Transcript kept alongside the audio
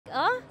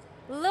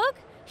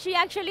she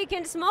actually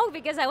can smoke,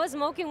 because I was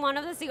smoking one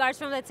of the cigars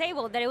from the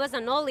table, that it was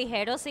an old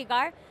ligero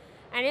cigar.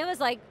 And it was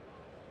like,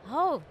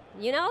 oh,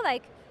 you know,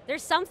 like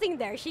there's something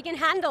there. She can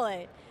handle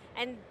it.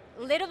 And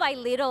little by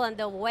little, and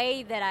the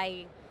way that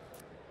I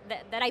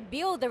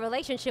build the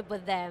relationship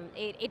with them,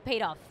 it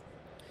paid off.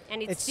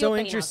 And it's still so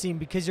paying interesting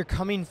because you're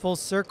coming full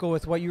circle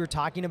with what you were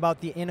talking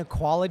about, the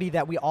inequality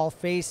that we all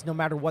face no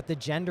matter what the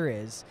gender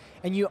is.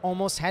 And you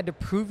almost had to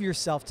prove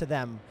yourself to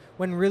them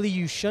when really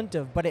you shouldn't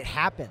have, but it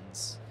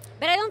happens.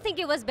 But I don't think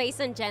it was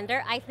based on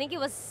gender. I think it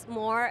was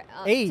more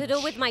to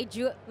do with my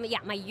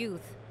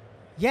youth.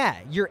 Yeah,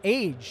 your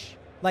age.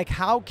 Like,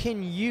 how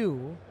can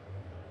you,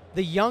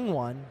 the young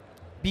one,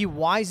 be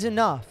wise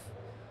enough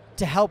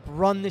to help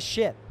run the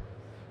ship?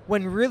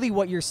 When really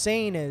what you're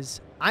saying is,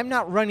 I'm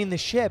not running the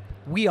ship,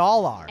 we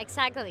all are.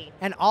 Exactly.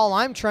 And all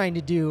I'm trying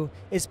to do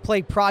is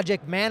play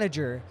project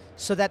manager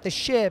so that the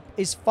ship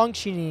is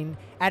functioning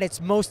at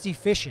its most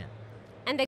efficient.